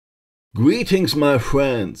Greetings, my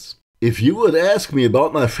friends. If you would ask me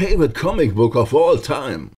about my favorite comic book of all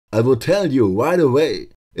time, I would tell you right away,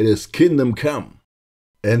 it is Kingdom Come.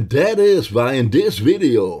 And that is why in this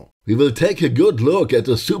video, we will take a good look at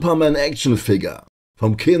the Superman action figure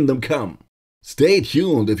from Kingdom Come. Stay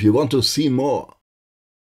tuned if you want to see more.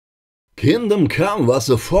 Kingdom Come was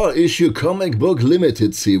a 4-issue comic book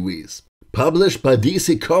limited series, published by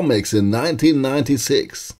DC Comics in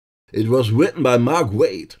 1996. It was written by Mark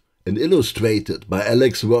Waid and illustrated by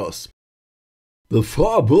Alex Ross. The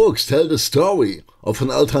 4 books tell the story of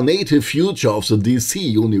an alternative future of the DC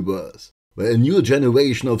universe, where a new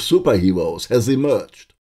generation of superheroes has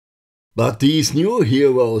emerged. But these new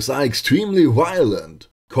heroes are extremely violent,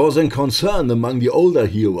 causing concern among the older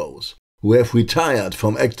heroes who have retired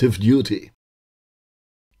from active duty.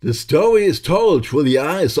 The story is told through the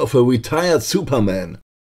eyes of a retired Superman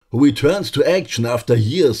who returns to action after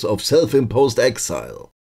years of self-imposed exile.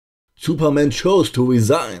 Superman chose to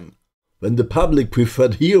resign when the public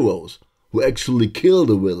preferred heroes who actually kill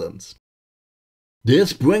the villains.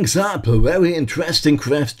 This brings up a very interesting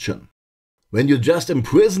question. When you just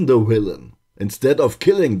imprison the villain instead of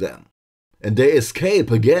killing them, and they escape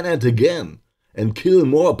again and again and kill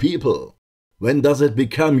more people, when does it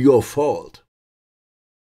become your fault?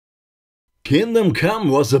 Kingdom Come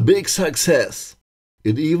was a big success.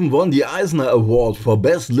 It even won the Eisner Award for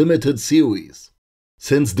Best Limited Series.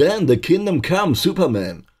 Since then, the Kingdom Come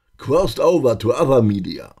Superman crossed over to other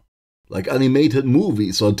media, like animated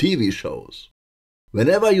movies or TV shows.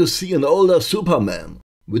 Whenever you see an older Superman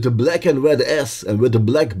with a black and red S and with a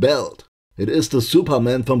black belt, it is the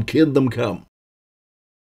Superman from Kingdom Come.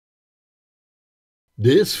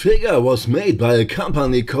 This figure was made by a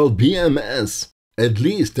company called BMS, at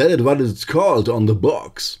least that is what it's called on the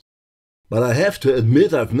box. But I have to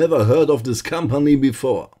admit I've never heard of this company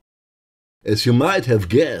before. As you might have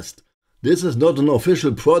guessed, this is not an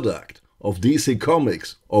official product of DC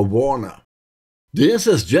Comics or Warner. This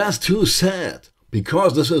is just too sad,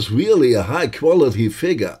 because this is really a high quality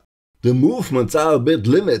figure. The movements are a bit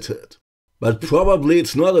limited, but probably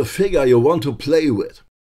it's not a figure you want to play with.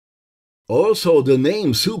 Also, the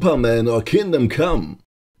name Superman or Kingdom Come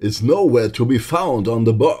is nowhere to be found on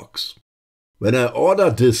the box. When I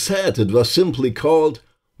ordered this set, it was simply called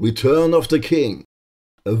Return of the King.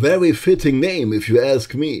 A very fitting name if you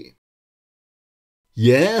ask me.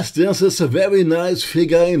 Yes, this is a very nice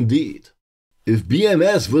figure indeed. If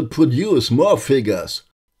BMS would produce more figures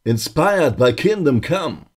inspired by Kingdom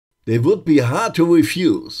Come, they would be hard to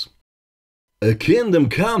refuse. A Kingdom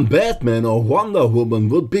Come Batman or Wonder Woman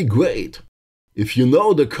would be great. If you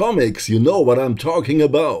know the comics, you know what I'm talking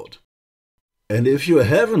about. And if you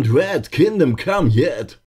haven't read Kingdom Come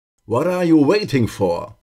yet, what are you waiting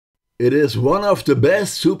for? It is one of the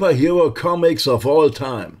best superhero comics of all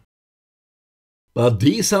time. But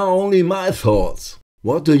these are only my thoughts.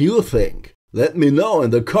 What do you think? Let me know in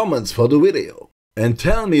the comments for the video. And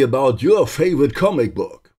tell me about your favorite comic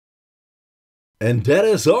book. And that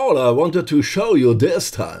is all I wanted to show you this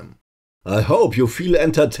time. I hope you feel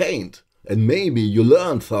entertained and maybe you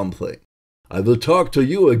learned something. I will talk to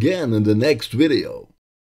you again in the next video.